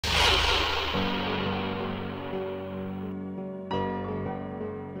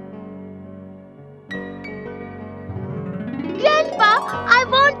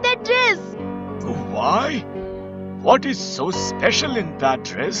boy? What is so special in that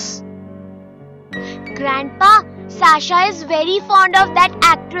dress? Grandpa, Sasha is very fond of that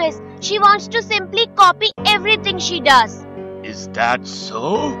actress. She wants to simply copy everything she does. Is that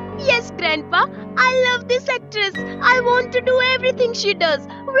so? Yes, Grandpa. I love this actress. I want to do everything she does.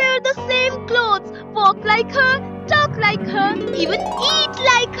 Wear the same clothes, walk like her, talk like her, even eat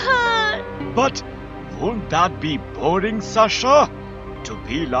like her. But won't that be boring, Sasha? To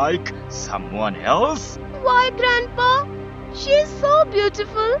be like someone else? Why, Grandpa? She is so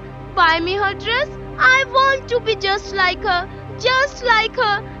beautiful. Buy me her dress. I want to be just like her, just like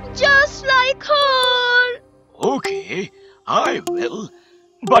her, just like her. Okay, I will.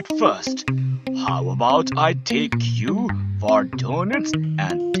 But first, how about I take you for donuts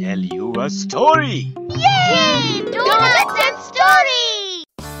and tell you a story? Yay! Donuts and story!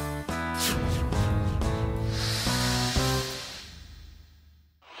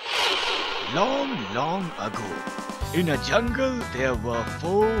 Long, long ago, in a jungle there were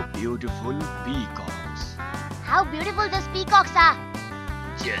 4 beautiful peacocks. How beautiful those peacocks are!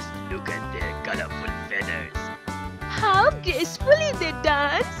 Just look at their colorful feathers. How gracefully they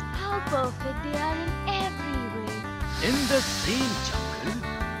dance. How perfect they are in every way. In the same jungle,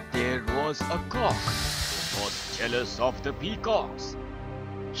 there was a cock who was jealous of the peacocks.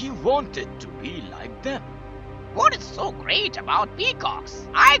 He wanted to be like them. What is so great about peacocks?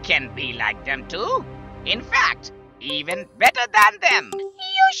 I can be like them too. In fact, even better than them.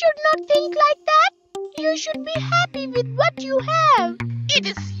 You should not think like that. You should be happy with what you have. It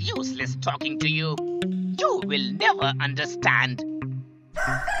is useless talking to you. You will never understand.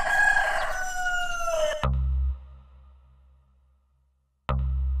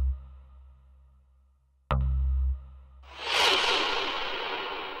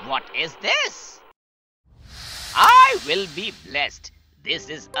 What is this? I will be blessed. This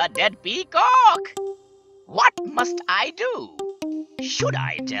is a dead peacock. What must I do? Should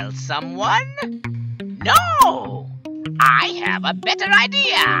I tell someone? No! I have a better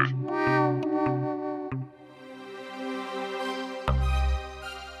idea.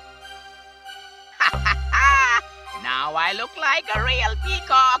 Now I look like a real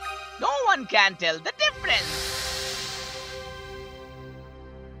peacock. No one can tell the difference.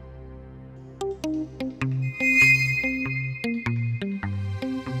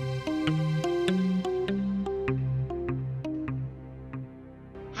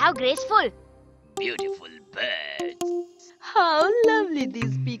 How graceful! Beautiful birds. How lovely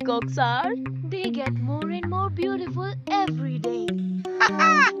these peacocks are. They get more and more beautiful every day.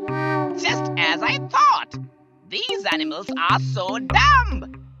 Just as I thought. These animals are so dumb.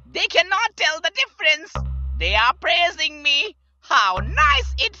 They cannot tell the difference. They are praising me. How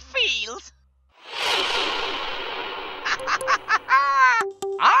nice it feels.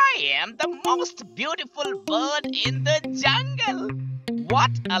 I am the most beautiful bird in the jungle.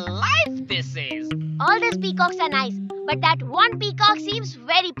 What a life this is. All these peacocks are nice, but that one peacock seems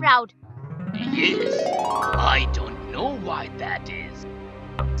very proud. Yes, I don't know why that is.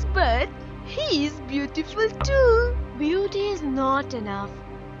 But he is beautiful too. Beauty is not enough.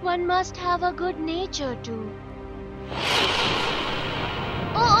 One must have a good nature too.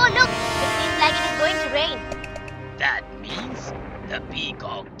 Oh, look! It seems like it is going to rain. That means the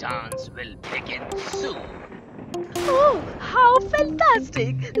peacock dance will begin soon. Oh, how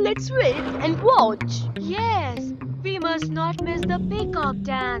fantastic! Let's wait and watch. Yes, we must not miss the peacock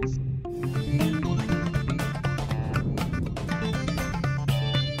dance.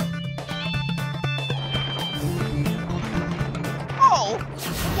 Oh,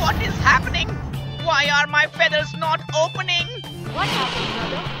 what is happening? Why are my feathers not opening? What happened,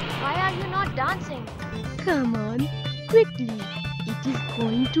 brother? Why are you not dancing? Come on, quickly. It is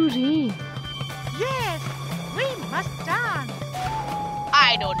going to rain. Yes, we must dance.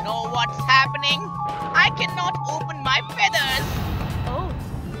 I don't know what's happening. I cannot open my feathers. Oh,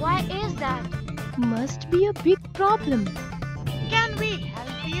 why is that? Must be a big problem. Can we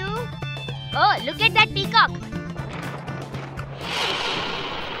help you? Oh, look at that peacock.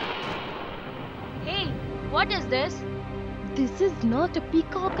 Hey, what is this? This is not a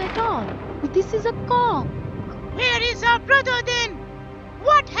peacock at all. This is a cock. Where is our brother then?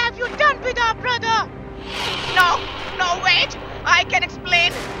 What have you done with our brother? No, wait. I can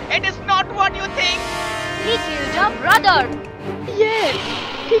explain. It is not what you think. He killed our brother. Yes,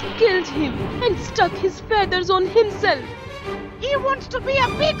 he killed him and stuck his feathers on himself. He wants to be a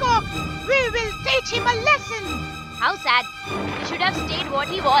peacock. We will teach him a lesson. How sad. He should have stayed what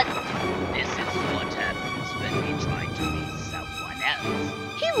he was. This is what happens when we try to be someone else.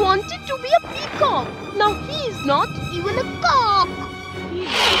 He wanted to be a peacock. Now he is not even a cock. He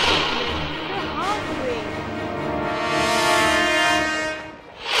lives in the halfway.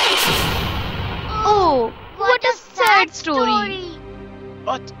 Oh, what a sad story.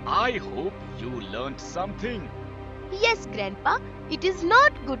 But I hope you learned something. Yes, Grandpa, it is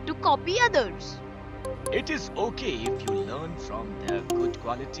not good to copy others. It is okay if you learn from their good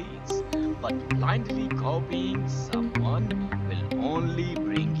qualities, but blindly copying someone will only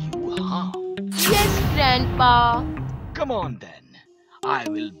bring you harm. Yes, Grandpa. Come on then. I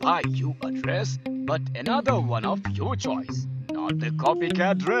will buy you a dress, but another one of your choice, not the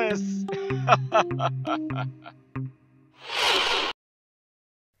copycat dress.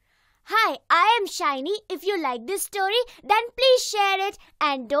 Hi, I am Shiny. If you like this story, then please share it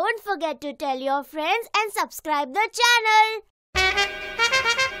and don't forget to tell your friends and subscribe the channel.